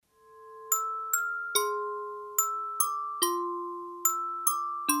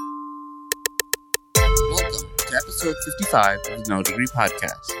to episode 55 of the No Degree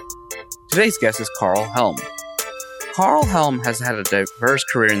Podcast. Today's guest is Karl Helm. Karl Helm has had a diverse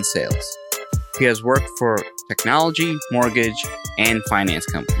career in sales. He has worked for technology, mortgage, and finance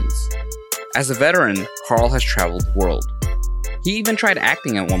companies. As a veteran, Karl has traveled the world. He even tried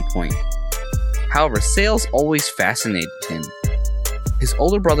acting at one point. However, sales always fascinated him. His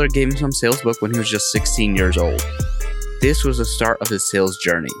older brother gave him some sales book when he was just 16 years old. This was the start of his sales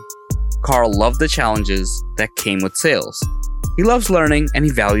journey. Karl loved the challenges that came with sales. He loves learning and he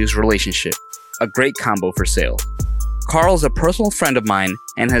values relationship, a great combo for sales. Karl is a personal friend of mine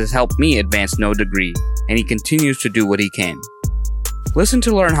and has helped me advance No Degree, and he continues to do what he can. Listen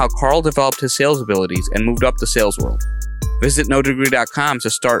to learn how Karl developed his sales abilities and moved up the sales world. Visit nodegree.com to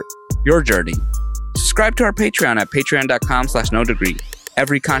start your journey. Subscribe to our Patreon at patreon.com/nodegree.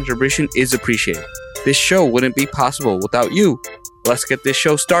 Every contribution is appreciated. This show wouldn't be possible without you. Let's get this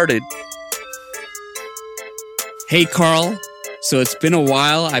show started. Hey, Karl. So it's been a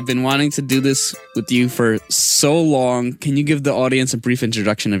while. I've been wanting to do this with you for so long. Can you give the audience a brief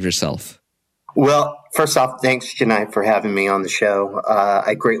introduction of yourself? Well, first off, thanks, Janai, for having me on the show.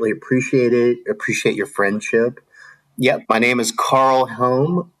 I greatly appreciate it. Appreciate your friendship. Yep, my name is Karl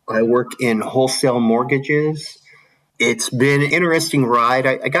Helm. I work in wholesale mortgages. It's been an interesting ride.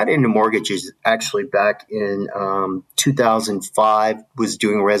 I got into mortgages actually back in 2005, was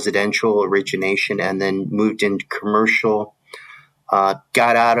doing residential origination and then moved into commercial.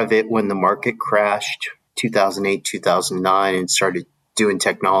 Got out of it when the market crashed, 2008, 2009, and started doing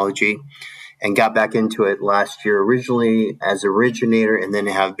technology and got back into it last year, originally as originator, and then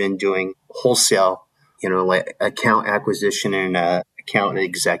have been doing wholesale, like account acquisition and account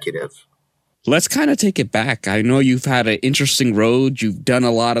executive. Let's kind of take it back. I know you've had an interesting road. You've done a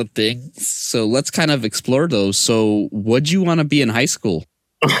lot of things. So let's kind of explore those. So what'd you want to be in high school?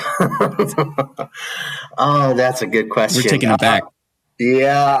 Oh, that's a good question. We're taking it back.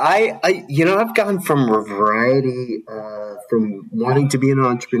 I've gone from a variety, from wanting to be an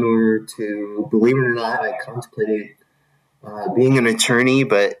entrepreneur to, believe it or not, I contemplated being an attorney,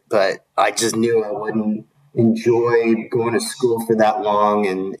 but I just knew I wouldn't enjoy going to school for that long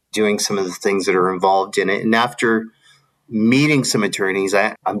and doing some of the things that are involved in it. And after meeting some attorneys,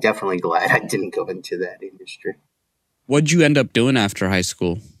 I'm definitely glad I didn't go into that industry. What'd you end up doing after high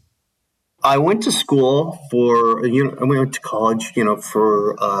school? I went to school I went to college,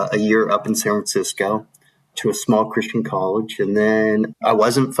 for a year up in San Francisco to a small Christian college. And then I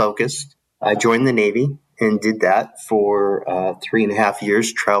wasn't focused. I joined the Navy and did that for 3.5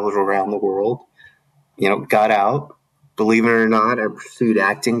 years, traveled around the world. Got out. Believe it or not, I pursued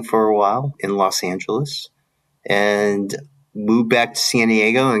acting for a while in Los Angeles and moved back to San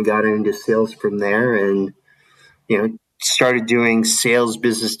Diego and got into sales from there and, started doing sales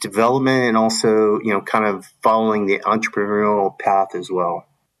business development and also, kind of following the entrepreneurial path as well.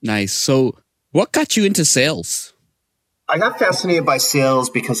 Nice. So what got you into sales? I got fascinated by sales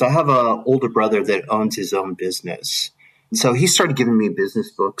because I have an older brother that owns his own business. So he started giving me business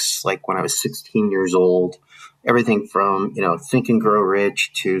books like when I was 16 years old, everything from, Think and Grow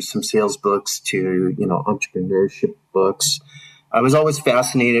Rich to some sales books to, entrepreneurship books. I was always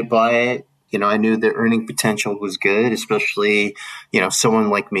fascinated by it. I knew the earning potential was good, especially, someone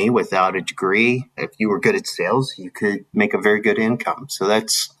like me without a degree. If you were good at sales, you could make a very good income. So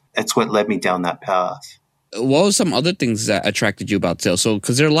that's what led me down that path. What were some other things that attracted you about sales? So,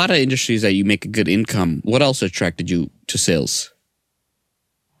 because there are a lot of industries that you make a good income. What else attracted you to sales?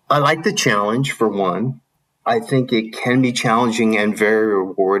 I like the challenge, for one. I think it can be challenging and very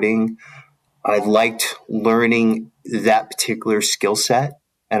rewarding. I liked learning that particular skill set.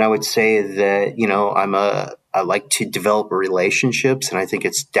 And I would say that, I like to develop relationships, and I think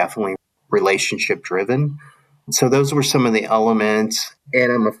it's definitely relationship driven. So those were some of the elements, and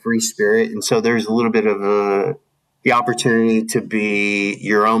I'm a free spirit. And so there's a little bit of the opportunity to be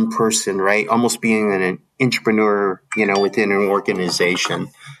your own person, right? Almost being an entrepreneur, within an organization.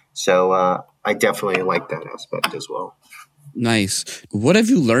 So I definitely like that aspect as well. Nice. What have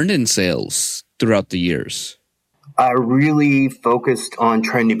you learned in sales throughout the years? I really focused on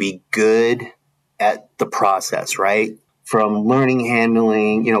trying to be good at the process, right? From learning,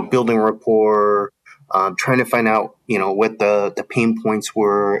 handling, building rapport, trying to find out, what the pain points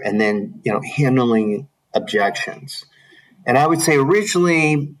were, and then, handling objections. And I would say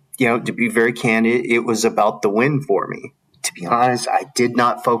originally, to be very candid, it was about the win for me. To be honest, I did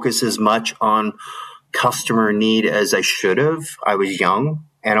not focus as much on customer need as I should have. I was young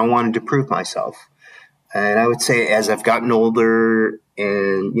and I wanted to prove myself. And I would say as I've gotten older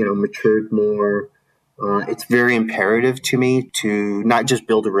and, matured more, it's very imperative to me to not just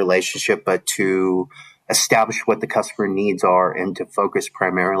build a relationship, but to establish what the customer needs are and to focus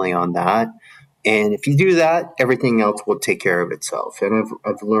primarily on that. And if you do that, everything else will take care of itself. And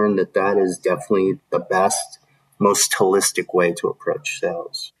I've learned that that is definitely the best, most holistic way to approach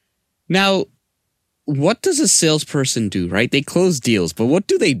sales. Now, what does a salesperson do, right? They close deals, but what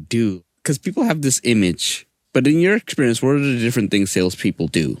do they do? Because people have this image. But in your experience, what are the different things salespeople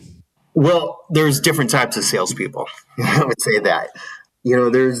do? Well, there's different types of salespeople. I would say that.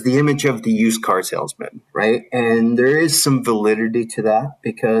 There's the image of the used car salesman, right? And there is some validity to that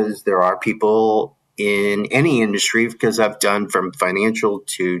because there are people in any industry, because I've done from financial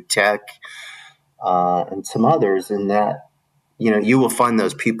to tech and some others, in that, you will find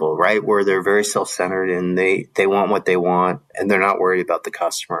those people, right, where they're very self-centered and they want what they want and they're not worried about the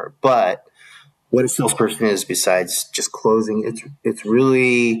customer. But what a salesperson is, besides just closing, it's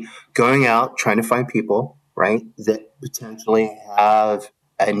really going out, trying to find people, right, that potentially have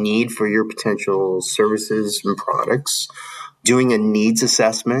a need for your potential services and products, doing a needs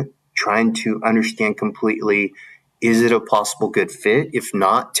assessment, trying to understand completely, is it a possible good fit? If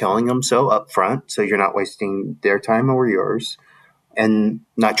not, telling them so up front so you're not wasting their time or yours, and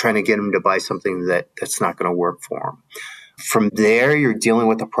not trying to get them to buy something that's not going to work for them. From there, you're dealing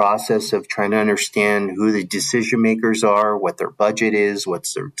with the process of trying to understand who the decision makers are, what their budget is,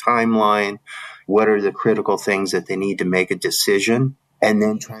 what's their timeline, what are the critical things that they need to make a decision, and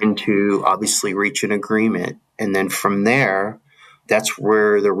then trying to obviously reach an agreement. And then from there, that's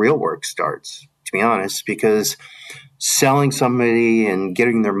where the real work starts, to be honest, because selling somebody and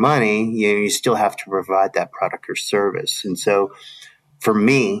getting their money, you still have to provide that product or service. And so for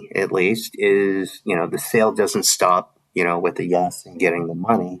me, at least, is, the sale doesn't stop, with a yes and getting the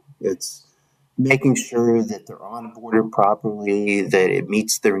money. It's making sure that they're onboarded properly, that it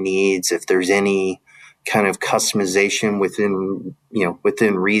meets their needs. If there's any kind of customization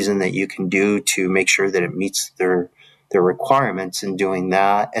within reason that you can do to make sure that it meets their requirements, and doing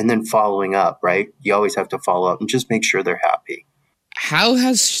that, and then following up, right? You always have to follow up and just make sure they're happy. How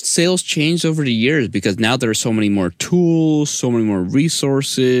has sales changed over the years? Because now there are so many more tools, so many more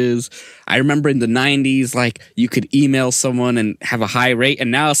resources. I remember in the 90s, like you could email someone and have a high rate. And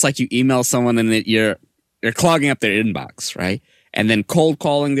now it's like you email someone and you're clogging up their inbox, right? And then cold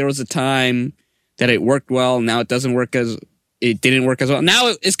calling, there was a time that it worked well. Now it didn't work as well.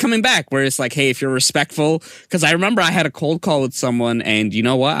 Now it's coming back where it's like, hey, if you're respectful, because I remember I had a cold call with someone and you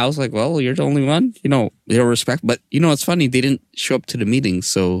know what? I was like, well, you're the only one, you're respect. But it's funny. They didn't show up to the meeting.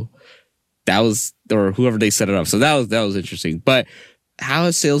 So that was, or whoever they set it up. So that was interesting. But how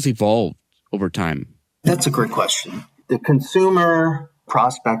has sales evolved over time? That's a great question. The consumer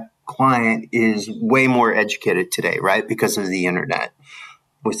prospect client is way more educated today, right? Because of the internet.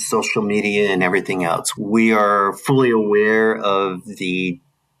 With social media and everything else, we are fully aware of the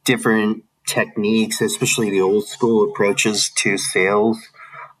different techniques, especially the old school approaches to sales.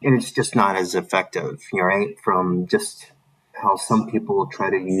 And it's just not as effective, right? From just how some people try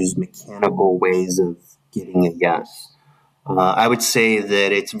to use mechanical ways of getting a yes. I would say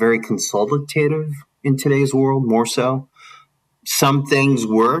that it's very consultative in today's world, more so. Some things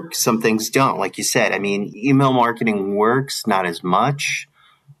work, some things don't. Like you said, email marketing works, not as much.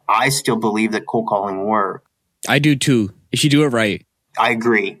 I still believe that cold calling works. I do too, if you do it right. I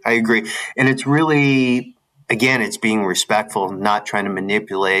agree. And it's really, again, it's being respectful, not trying to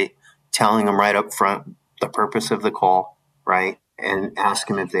manipulate, telling them right up front the purpose of the call, right? And ask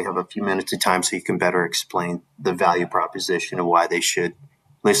them if they have a few minutes of time so you can better explain the value proposition of why they should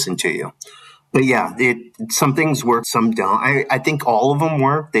listen to you. But yeah, some things work, some don't. I think all of them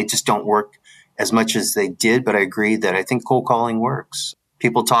work. They just don't work as much as they did. But I agree that I think cold calling works.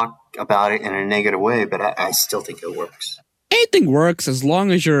 People talk about it in a negative way, but I still think it works. Anything works as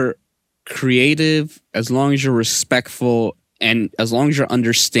long as you're creative, as long as you're respectful, and as long as you're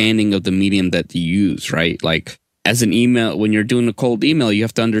understanding of the medium that you use, right? Like as an email, when you're doing a cold email, you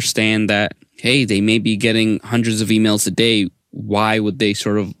have to understand that, hey, they may be getting hundreds of emails a day. Why would they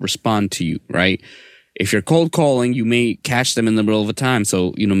sort of respond to you, right? If you're cold calling, you may catch them in the middle of a time.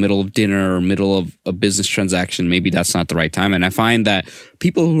 So, middle of dinner or middle of a business transaction, maybe that's not the right time. And I find that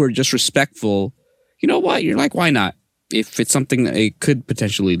people who are just respectful, you know what? You're like, why not? If it's something that it could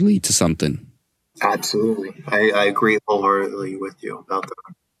potentially lead to something. Absolutely. I agree wholeheartedly with you about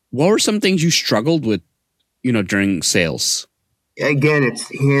that. What were some things you struggled with, during sales? Again, it's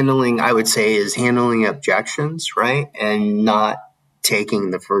handling objections, right? And not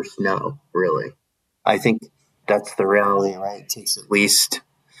taking the first no, really. I think that's the reality, right? It takes at least,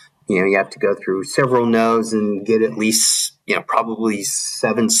 you have to go through several no's and get at least, probably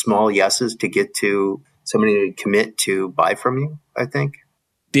 7 small yeses to get to somebody to commit to buy from you, I think.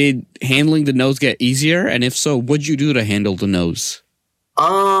 Did handling the no's get easier? And if so, what'd you do to handle the no's?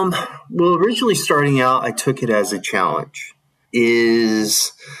 Well, originally starting out, I took it as a challenge.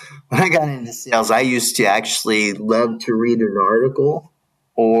 When I got into sales, I used to actually love to read an article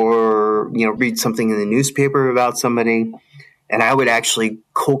or, read something in the newspaper about somebody, and I would actually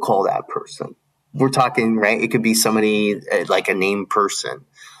cold call that person. We're talking, right? It could be somebody like a named person.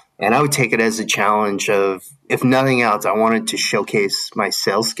 And I would take it as a challenge of, if nothing else, I wanted to showcase my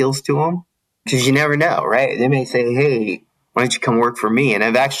sales skills to them. Because you never know, right? They may say, hey, why don't you come work for me? And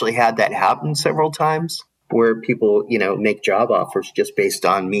I've actually had that happen several times where people, make job offers just based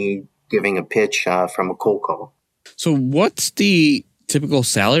on me giving a pitch from a cold call. So what's the typical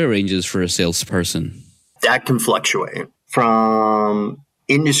salary ranges for a salesperson? That can fluctuate from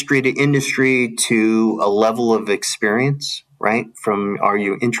industry to industry to a level of experience, right? From, are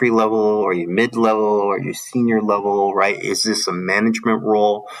you entry level? Are you mid level? Are you senior level, right? Is this a management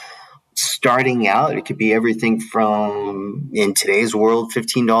role? Starting out, it could be everything from, in today's world,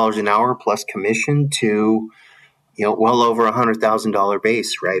 $15 an hour plus commission to, well over $100,000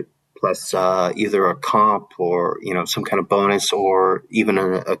 base, right? Plus either a comp or, some kind of bonus or even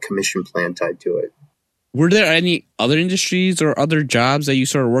a commission plan tied to it. Were there any other industries or other jobs that you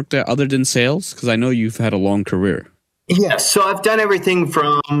sort of worked at other than sales? Because I know you've had a long career. Yeah, so I've done everything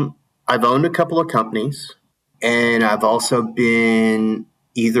from, I've owned a couple of companies, and I've also been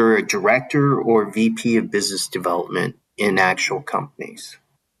either a director or VP of business development in actual companies.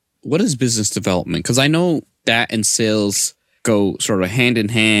 What is business development? Because I know that and sales go sort of hand in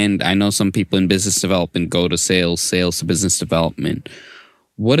hand. I know some people in business development go to sales, sales to business development.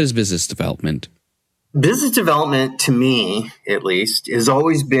 What is business development? Business development, to me, at least, has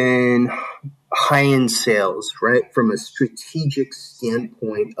always been high-end sales, right? From a strategic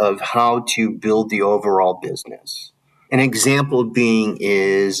standpoint of how to build the overall business. An example being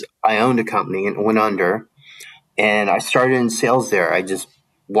is I owned a company and it went under, and I started in sales there. I just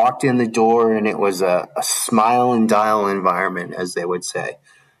walked in the door and it was a smile and dial environment, as they would say,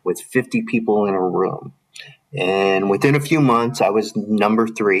 with 50 people in a room. And within a few months, I was number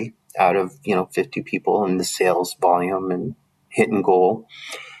 3 out of 50 people in the sales volume and hitting goal.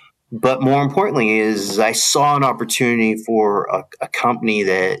 But more importantly is I saw an opportunity for a company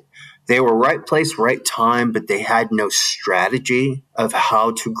that they were right place, right time, but they had no strategy of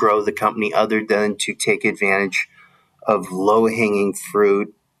how to grow the company other than to take advantage of low-hanging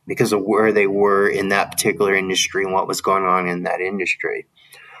fruit because of where they were in that particular industry and what was going on in that industry.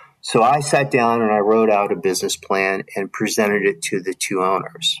 So I sat down and I wrote out a business plan and presented it to the 2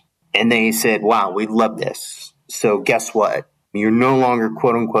 owners. And they said, wow, we love this. So guess what? You're no longer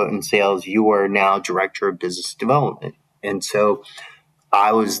quote unquote in sales. You are now director of business development. And so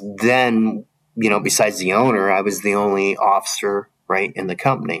I was then, besides the owner, I was the only officer, right, in the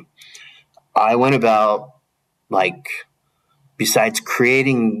company. I went about, besides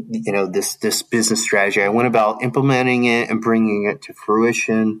creating, this business strategy, I went about implementing it and bringing it to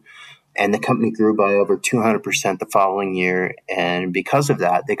fruition. And the company grew by over 200% the following year. And because of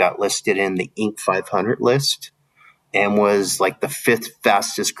that, they got listed in the E55 list and was the 5th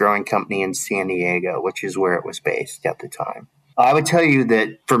fastest growing company in San Diego, which is where it was based at the time. I would tell you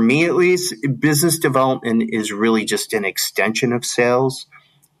that for me, at least, business development is really just an extension of sales.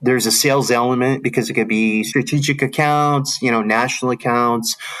 There's a sales element because it could be strategic accounts, national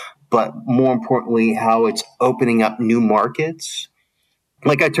accounts, but more importantly, how it's opening up new markets.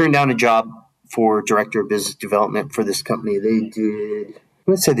 I turned down a job for director of business development for this company. They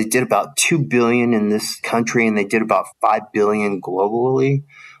did about $2 billion in this country and they did about $5 billion globally.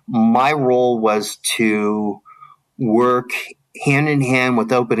 My role was to work hand in hand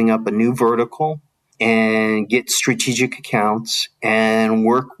with opening up a new vertical and get strategic accounts and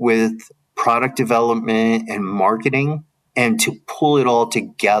work with product development and marketing and to pull it all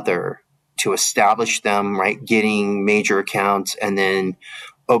together to establish them, right? Getting major accounts and then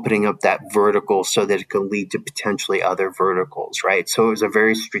opening up that vertical so that it could lead to potentially other verticals, right? So it was a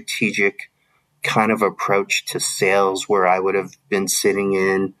very strategic kind of approach to sales where I would have been sitting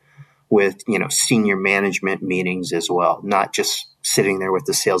in with, senior management meetings as well, not just sitting there with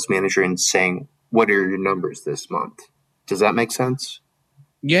the sales manager and saying, what are your numbers this month? Does that make sense?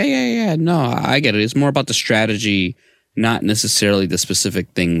 Yeah. No, I get it. It's more about the strategy, not necessarily the specific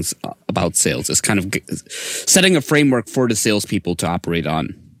things about sales. It's kind of setting a framework for the salespeople to operate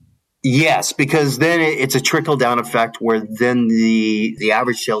on. Yes, because then it's a trickle-down effect where then the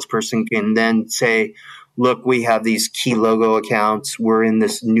average salesperson can then say, look, we have these key logo accounts. We're in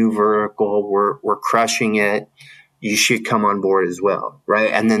this new vertical. We're crushing it. you should come on board as well,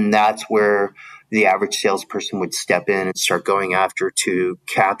 right? And then that's where the average salesperson would step in and start going after to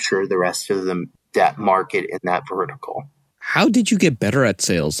capture the rest of that market in that vertical. How did you get better at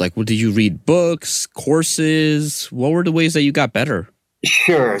sales? Like, did you read books, courses? What were the ways that you got better?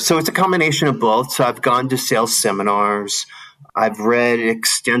 Sure. So it's a combination of both. So I've gone to sales seminars. I've read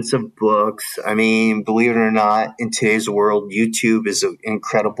extensive books. I mean, believe it or not, in today's world, YouTube is an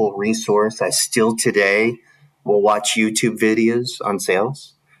incredible resource. I still today will watch YouTube videos on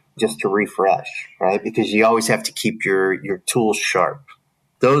sales just to refresh, right? Because you always have to keep your tools sharp.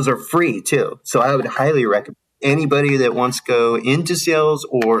 Those are free too. So I would highly recommend anybody that wants to go into sales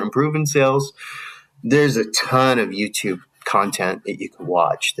or improve in sales. There's a ton of YouTube content that you can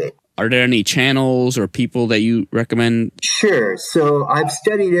watch. Are there any channels or people that you recommend? Sure. So I've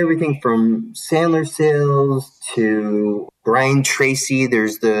studied everything from Sandler Sales to Brian Tracy.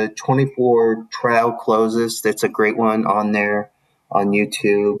 There's the 24 Trial Closes. That's a great one on there on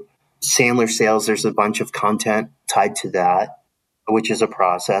YouTube. Sandler Sales, there's a bunch of content tied to that, which is a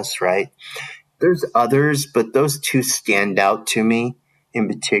process, right? There's others, but those two stand out to me in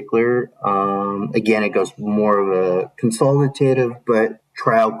particular. Again, it goes more of a consultative, but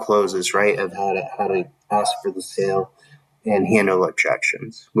trial closes, right, of how to ask for the sale and handle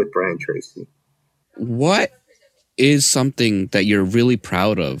objections with Brian Tracy. What is something that you're really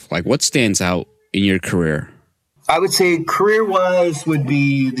proud of? Like, what stands out in your career? I would say career-wise would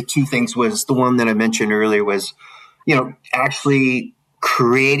be the two things. Was the one that I mentioned earlier was, actually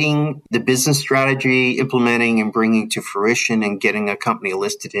creating the business strategy, implementing and bringing to fruition and getting a company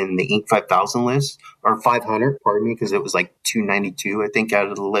listed in the Inc. 5000 list, or 500, pardon me, because it was like 292, I think, out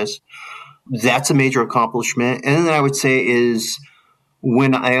of the list. That's a major accomplishment. And then I would say is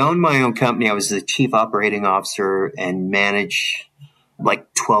when I owned my own company, I was the chief operating officer and managed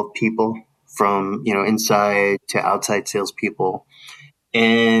like 12 people from, inside to outside salespeople.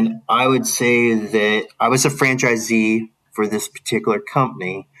 And I would say that I was a franchisee for this particular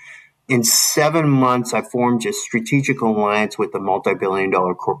company. In 7 months, I formed a strategic alliance with a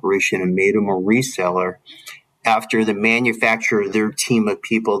multi-billion-dollar corporation and made them a reseller. After the manufacturer, their team of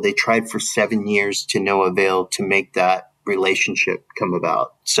people, they tried for 7 years to no avail to make that relationship come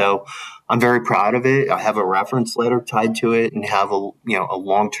about. So I'm very proud of it. I have a reference letter tied to it and have a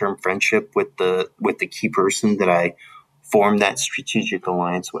long-term friendship with the key person that I formed that strategic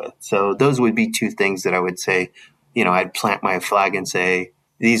alliance with. So those would be two things that I would say, I'd plant my flag and say,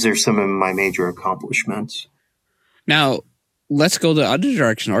 these are some of my major accomplishments. Now, let's go the other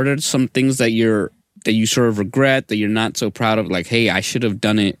direction. Are there some things that you sort of regret, that you're not so proud of? Like, hey, I should have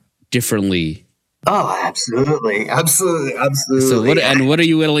done it differently. Oh, absolutely. So what are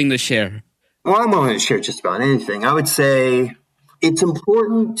you willing to share? Well, I'm willing to share just about anything. I would say it's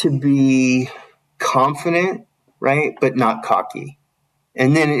important to be confident, right, but not cocky.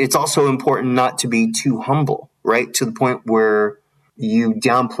 And then it's also important not to be too humble, right, to the point where you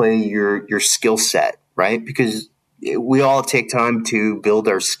downplay your skill set, right? Because we all take time to build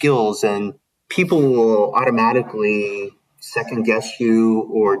our skills, and people will automatically second guess you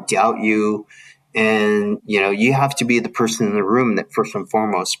or doubt you. And, you have to be the person in the room that first and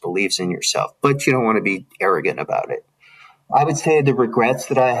foremost believes in yourself, but you don't want to be arrogant about it. I would say the regrets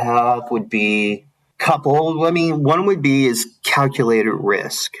that I have would be couple. I mean, one would be is calculated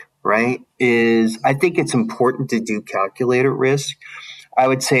risk, right? I think it's important to do calculated risk. I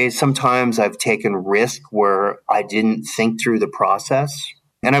would say sometimes I've taken risk where I didn't think through the process.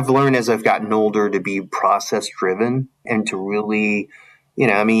 And I've learned as I've gotten older to be process driven and to really,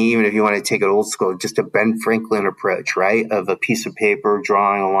 even if you want to take it old school, just a Ben Franklin approach, right? Of a piece of paper,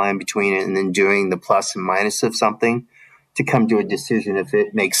 drawing a line between it and then doing the plus and minus of something to come to a decision if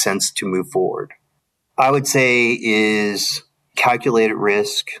it makes sense to move forward. I would say is calculated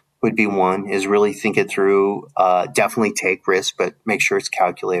risk would be one, is really think it through, definitely take risk, but make sure it's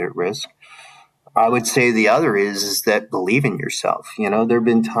calculated risk. I would say the other is that believe in yourself. There have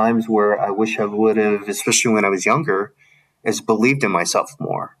been times where I wish I would have, especially when I was younger, is believed in myself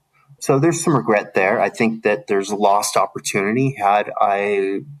more. So there's some regret there. I think that there's lost opportunity. Had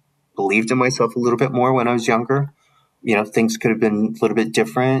I believed in myself a little bit more when I was younger, things could have been a little bit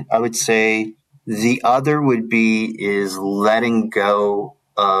different. I would say the other would be is letting go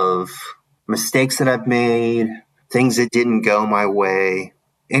of mistakes that I've made, things that didn't go my way,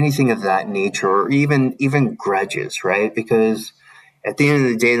 anything of that nature, or even grudges, right? Because at the end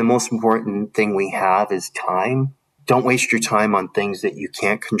of the day, the most important thing we have is time. Don't waste your time on things that you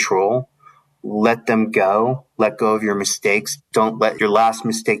can't control. Let them go. Let go of your mistakes. Don't let your last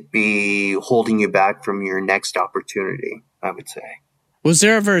mistake be holding you back from your next opportunity, I would say. Was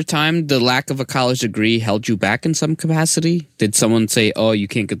there ever a time the lack of a college degree held you back in some capacity? Did someone say, "Oh, you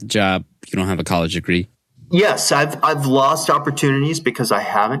can't get the job, you don't have a college degree"? Yes, I've lost opportunities because I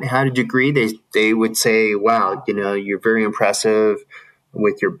haven't had a degree. They would say, "Wow, you're very impressive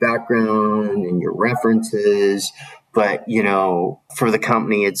with your background and your references, but for the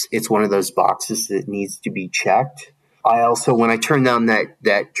company, it's one of those boxes that needs to be checked." I also, when I turned down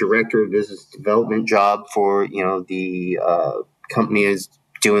that director of business development job for the company is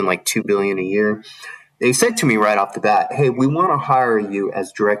doing like $2 billion a year, they said to me right off the bat, "Hey, we want to hire you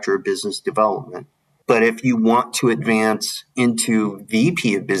as director of business development. But if you want to advance into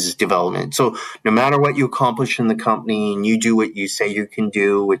VP of business development, so no matter what you accomplish in the company and you do what you say you can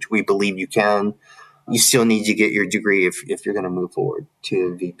do, which we believe you can, you still need to get your degree if you're going to move forward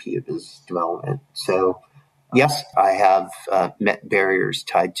to VP of business development." So, yes, I have met barriers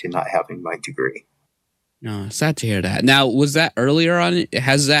tied to not having my degree. No, sad to hear that. Now, was that earlier on?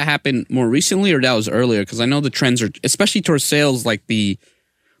 Has that happened more recently, or that was earlier? Because I know the trends are, especially towards sales, like the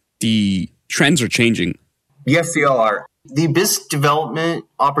trends are changing. Yes, they are. The business development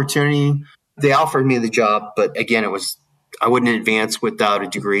opportunity, they offered me the job, but again, I wouldn't advance without a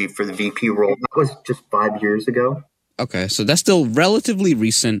degree for the VP role. That was just 5 years ago. Okay, so that's still relatively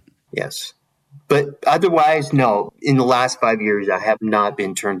recent. Yes. But otherwise, no. In the last 5 years, I have not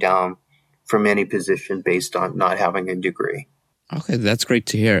been turned down from any position based on not having a degree. Okay, that's great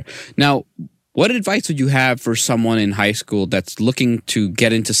to hear. Now, what advice would you have for someone in high school that's looking to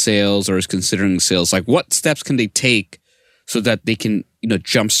get into sales or is considering sales? Like, what steps can they take so that they can,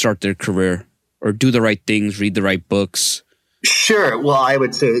 jumpstart their career or do the right things, read the right books? Sure. Well, I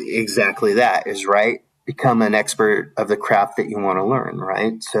would say exactly that is right. Become an expert of the craft that you want to learn,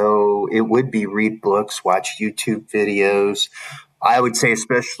 right? So it would be read books, watch YouTube videos. I would say,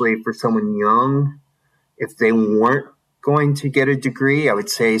 especially for someone young, if they weren't going to get a degree, I would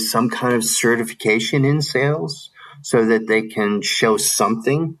say some kind of certification in sales so that they can show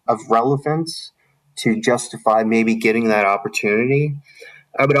something of relevance to justify maybe getting that opportunity.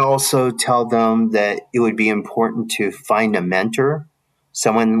 I would also tell them that it would be important to find a mentor,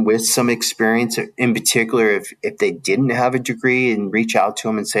 someone with some experience, in particular if they didn't have a degree, and reach out to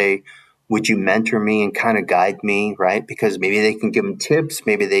them and say, "Would you mentor me and kind of guide me?" Right? Because maybe they can give them tips.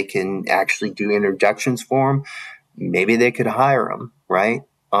 Maybe they can actually do introductions for them. Maybe they could hire them, right?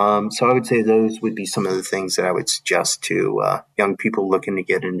 So I would say those would be some of the things that I would suggest to young people looking to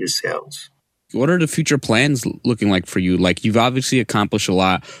get into sales. What are the future plans looking like for you? Like, you've obviously accomplished a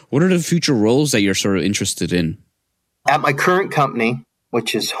lot. What are the future roles that you're sort of interested in? At my current company,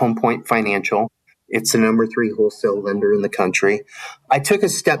 which is Home Point Financial, it's the number 3 wholesale lender in the country. I took a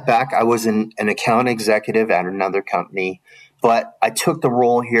step back. I was an account executive at another company, but I took the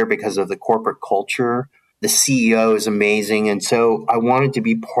role here because of the corporate culture. The CEO is amazing. And so I wanted to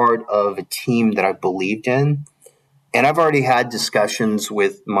be part of a team that I believed in. And I've already had discussions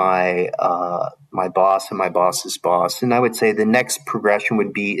with my boss and my boss's boss. And I would say the next progression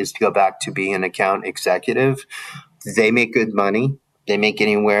is to go back to being an account executive. They make good money. They make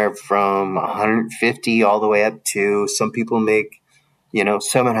anywhere from 150 all the way up to some people make,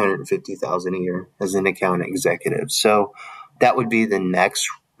 $750,000 a year as an account executive. So that would be the next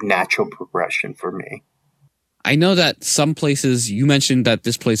natural progression for me. I know that some places, you mentioned that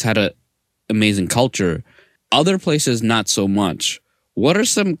this place had an amazing culture. Other places, not so much. What are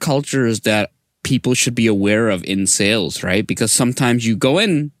some cultures that people should be aware of in sales, right? Because sometimes you go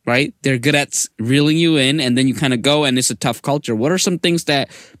in, right? They're good at reeling you in, and then you kind of go and it's a tough culture. What are some things that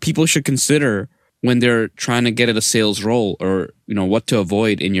people should consider when they're trying to get at a sales role, or, what to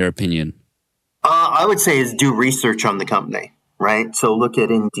avoid in your opinion? I would say is do research on the company, right? So look at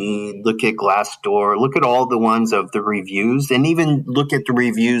Indeed, look at Glassdoor, look at all the ones of the reviews, and even look at the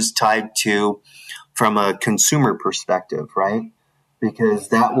reviews tied to from a consumer perspective, right? Because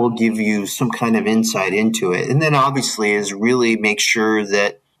that will give you some kind of insight into it. And then obviously is really make sure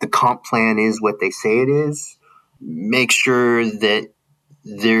that the comp plan is what they say it is. Make sure that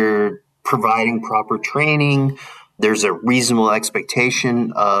they're providing proper training. There's a reasonable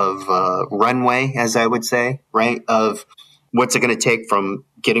expectation of runway, as I would say, right? Of what's it going to take from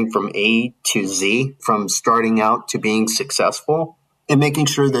getting from A to Z, from starting out to being successful, and making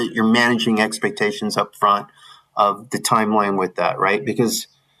sure that you're managing expectations up front of the timeline with that, right? Because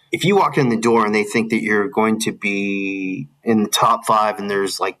if you walk in the door and they think that you're going to be in the top 5 and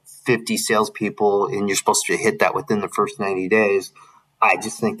there's like 50 salespeople and you're supposed to hit that within the first 90 days, I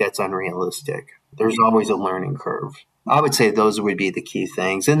just think that's unrealistic. There's always a learning curve. I would say those would be the key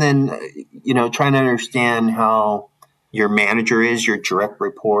things. And then, trying to understand how your manager is, your direct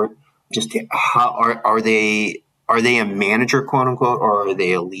report, just how are are they a manager, quote unquote, or are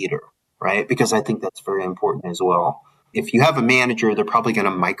they a leader, right? Because I think that's very important as well. If you have a manager, they're probably going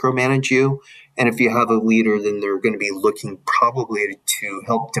to micromanage you. And if you have a leader, then they're going to be looking probably to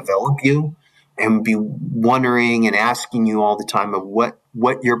help develop you and be wondering and asking you all the time of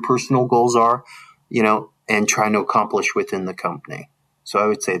what your personal goals are, and trying to accomplish within the company. So I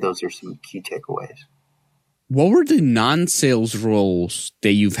would say those are some key takeaways. What were the non-sales roles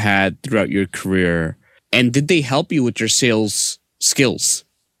that you've had throughout your career? And did they help you with your sales skills?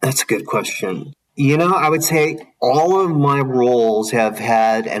 That's a good question. I would say all of my roles have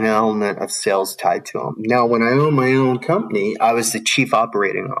had an element of sales tied to them. Now, when I owned my own company, I was the chief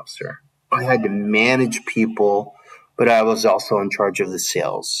operating officer. I had to manage people, but I was also in charge of the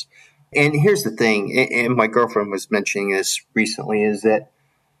sales. And here's the thing, and my girlfriend was mentioning this recently, is that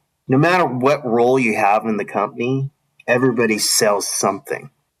no matter what role you have in the company, everybody sells something.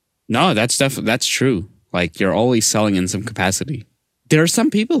 No, that's true. Like, you're always selling in some capacity. There are some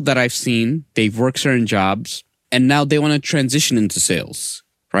people that I've seen, they've worked certain jobs and now they want to transition into sales,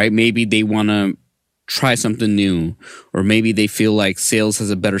 right? Maybe they want to try something new, or maybe they feel like sales has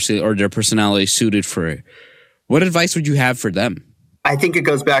a better sale, or their personality is suited for it. What advice would you have for them? I think it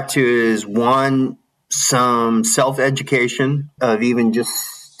goes back to is one, some self-education of even just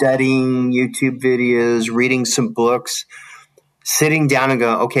studying YouTube videos, reading some books, sitting down and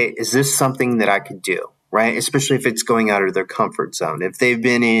go, okay, is this something that I could do? Right? Especially if it's going out of their comfort zone. If they've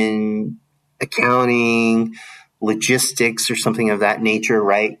been in accounting, logistics, or something of that nature,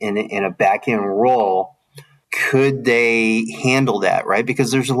 right, in a back-end role, could they handle that, right?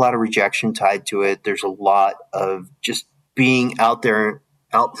 Because there's a lot of rejection tied to it. There's a lot of just being out there,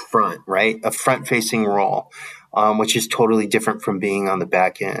 out front, right? A front-facing role, which is totally different from being on the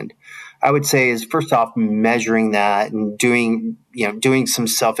back end. I would say is first off measuring that and doing some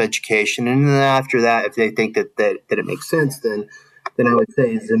self-education, and then after that, if they think that it makes sense, then I would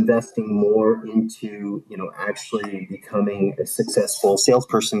say is investing more into actually becoming a successful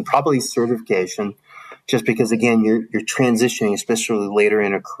salesperson, probably certification, just because again you're transitioning, especially later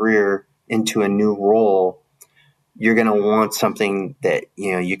in a career, into a new role. You're going to want something that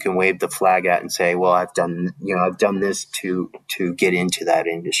you can wave the flag at and say, well, I've done this to get into that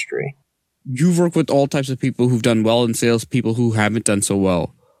industry. You've worked with all types of people who've done well in sales, people who haven't done so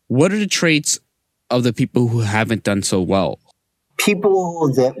well. What are the traits of the people who haven't done so well?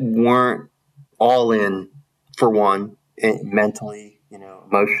 People that weren't all in, for one, mentally,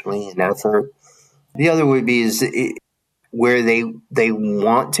 emotionally, and effort. The other would be where they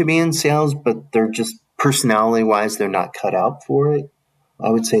want to be in sales, but they're just personality-wise, they're not cut out for it. I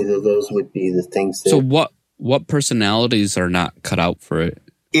would say that those would be the things that... So what personalities are not cut out for it?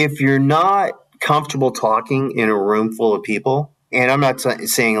 If you're not comfortable talking in a room full of people, and I'm not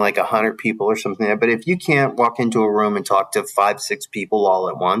saying like 100 people or something, but if you can't walk into a room and talk to 5-6 people all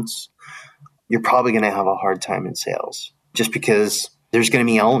at once, you're probably going to have a hard time in sales, just because there's going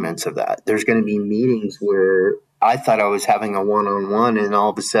to be elements of that. There's going to be meetings where I thought I was having a one-on-one, and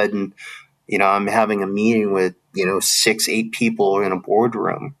all of a sudden, I'm having a meeting with, 6-8 people in a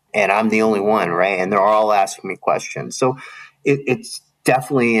boardroom, and I'm the only one, right? And they're all asking me questions. So it's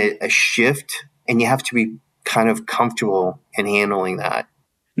definitely a shift, and you have to be kind of comfortable in handling that.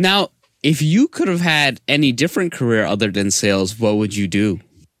 Now, if you could have had any different career other than sales, what would you do?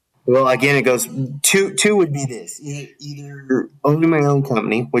 Well, again, it goes two would be this: either owning my own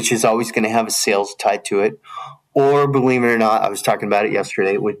company, which is always going to have a sales tied to it, or, believe it or not, I was talking about it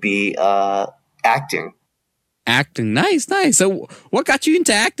yesterday, it would be acting. Acting, nice. So, what got you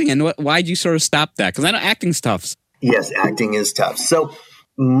into acting, and why'd you sort of stop that? Because I know acting's tough. Yes, acting is tough. So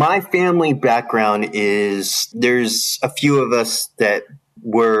my family background is there's a few of us that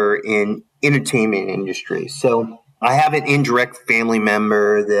were in entertainment industry. So I have an indirect family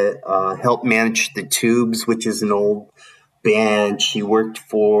member that helped manage the Tubes, which is an old band. She worked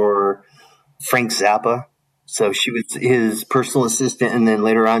for Frank Zappa. So she was his personal assistant. And then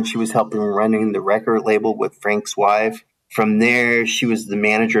later on, she was helping running the record label with Frank's wife. From there, she was the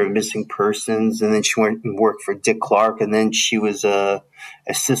manager of missing persons, and then she went and worked for Dick Clark, and then she was a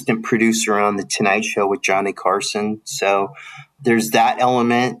assistant producer on The Tonight Show with Johnny Carson. So there's that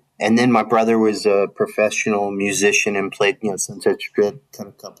element. And then my brother was a professional musician and played, Sunset Strip, kind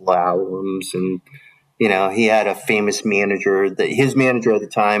of a couple of albums. And, he had a famous manager. His manager at the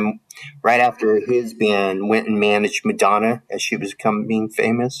time, right after his band, went and managed Madonna as she was becoming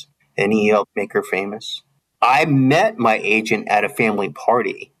famous, and he helped make her famous. I met my agent at a family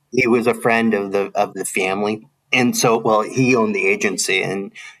party. He was a friend of the family. And so, he owned the agency,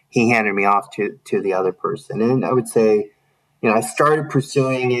 and he handed me off to the other person. And I would say I started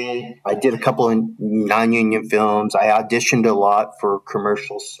pursuing it. I did a couple of non-union films. I auditioned a lot for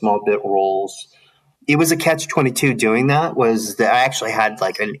commercials, small bit roles. It was a catch-22 doing that, was that I actually had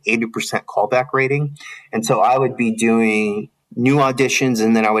like an 80% callback rating. And so I would be doing new auditions,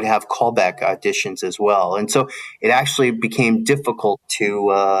 and then I would have callback auditions as well. And so it actually became difficult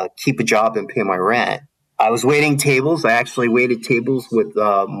to keep a job and pay my rent. I was waiting tables. I actually waited tables with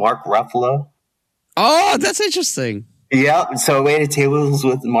Mark Ruffalo. Oh, that's interesting. Yeah, so I waited tables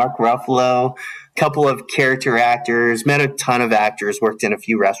with Mark Ruffalo, a couple of character actors, met a ton of actors, worked in a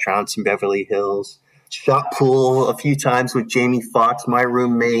few restaurants in Beverly Hills, shot pool a few times with Jamie Foxx. My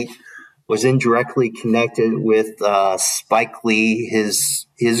roommate was indirectly connected with Spike Lee.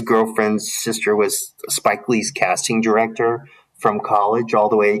 His girlfriend's sister was Spike Lee's casting director from college all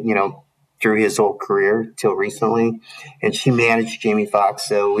the way, through his whole career till recently. And she managed Jamie Foxx.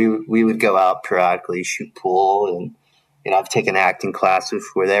 So we would go out periodically, shoot pool. And, I've taken acting classes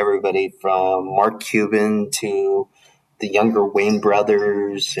with everybody from Mark Cuban to the younger Wayne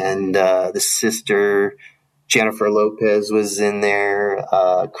brothers, and the sister Jennifer Lopez was in there,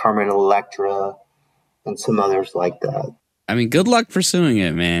 Carmen Electra, and some others like that. I mean, good luck pursuing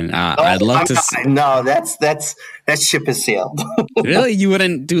it, man. I'd love to. No, that ship has sailed. Really, you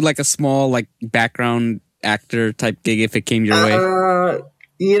wouldn't do like a small like background actor type gig if it came your way?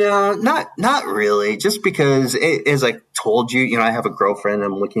 Not really. Just because, as I told you, I have a girlfriend.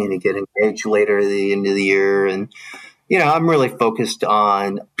 I'm looking to get engaged later at the end of the year, and I'm really focused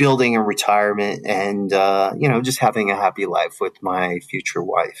on building a retirement and just having a happy life with my future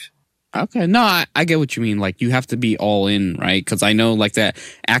wife. Okay. No, I get what you mean. Like, you have to be all in, right? Because I know, like, that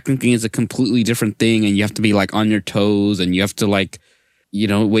acting thing is a completely different thing, and you have to be, like, on your toes, and you have to, like,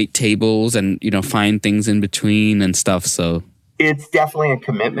 wait tables and, find things in between and stuff. So it's definitely a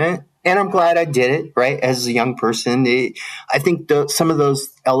commitment, and I'm glad I did it, right? As a young person, I think some of those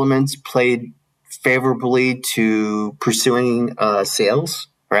elements played favorably to pursuing sales,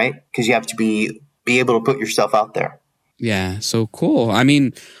 right? Because you have to be able to put yourself out there. Yeah. So cool. I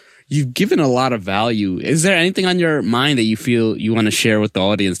mean, you've given a lot of value. Is there anything on your mind that you feel you want to share with the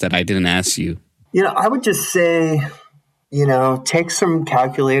audience that I didn't ask you? I would just say, take some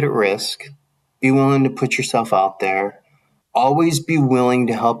calculated risk. Be willing to put yourself out there. Always be willing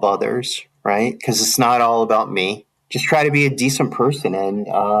to help others, right? Because it's not all about me. Just try to be a decent person and,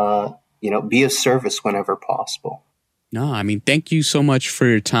 be of service whenever possible. No, I mean, thank you so much for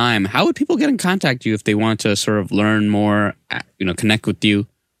your time. How would people get in contact with you if they want to sort of learn more, connect with you?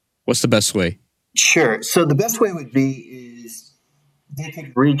 What's the best way? Sure. So the best way would be is they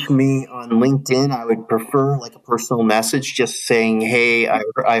could reach me on LinkedIn. I would prefer like a personal message, just saying, hey,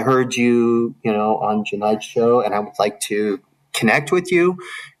 I heard you, on Junaid's show, and I would like to connect with you.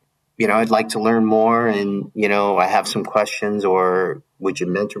 I'd like to learn more, and, I have some questions, or would you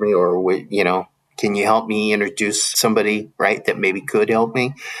mentor me, or, can you help me introduce somebody, right, that maybe could help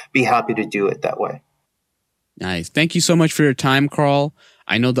me? Be happy to do it that way. Nice. Thank you so much for your time, Karl.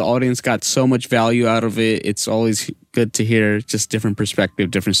 I know the audience got so much value out of it. It's always good to hear just different perspective,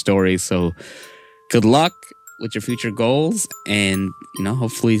 different stories. So good luck with your future goals, and,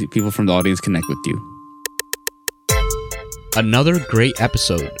 hopefully people from the audience connect with you. Another great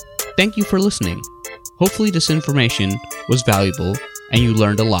episode. Thank you for listening. Hopefully this information was valuable and you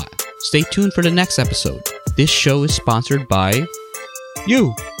learned a lot. Stay tuned for the next episode. This show is sponsored by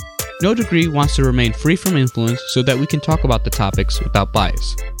you. No Degree wants to remain free from influence so that we can talk about the topics without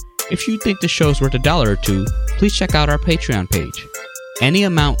bias. If you think the show is worth $1 or $2, please check out our Patreon page. Any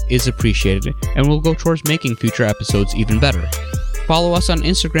amount is appreciated and will go towards making future episodes even better. Follow us on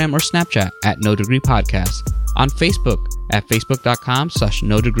Instagram or Snapchat at No Degree Podcast, on Facebook at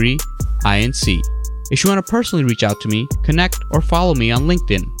facebook.com/NoDegreeINC. If you want to personally reach out to me, connect or follow me on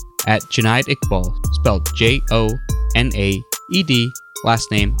LinkedIn at Junaid Iqbal, spelled Jonaed,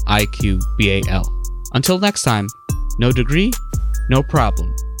 last name Iqbal. Until next time, no degree, no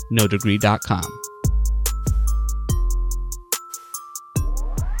problem. NoDegree.com.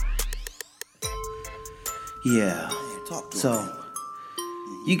 Yeah. So,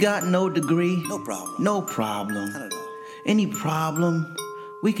 you got no degree? No problem. No problem. Not at all. Any problem,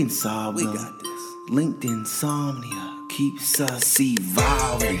 we can solve them. We got this. Linked insomnia keeps us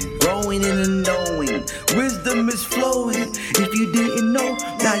evolving, growing in the knowing. Wisdom is flowing. If you didn't know,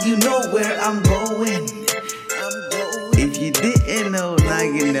 now you know where I'm going. If you didn't know, now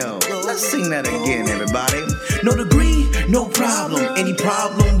you know. Let's sing that again, everybody. No degree, no problem. Any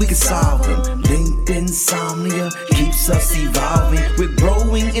problem, we can solve them. Linked insomnia keeps us evolving. We're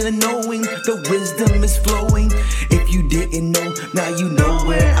growing in the knowing. The wisdom is flowing. If you didn't know, now you know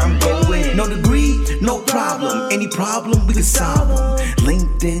where I'm going. No degree, no problem. Any problem, we can solve them.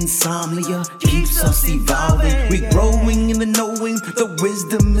 Linked insomnia keeps us evolving. We're growing in the knowing, the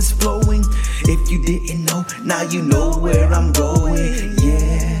wisdom is flowing. If you didn't know, now you know where I'm going. Yeah.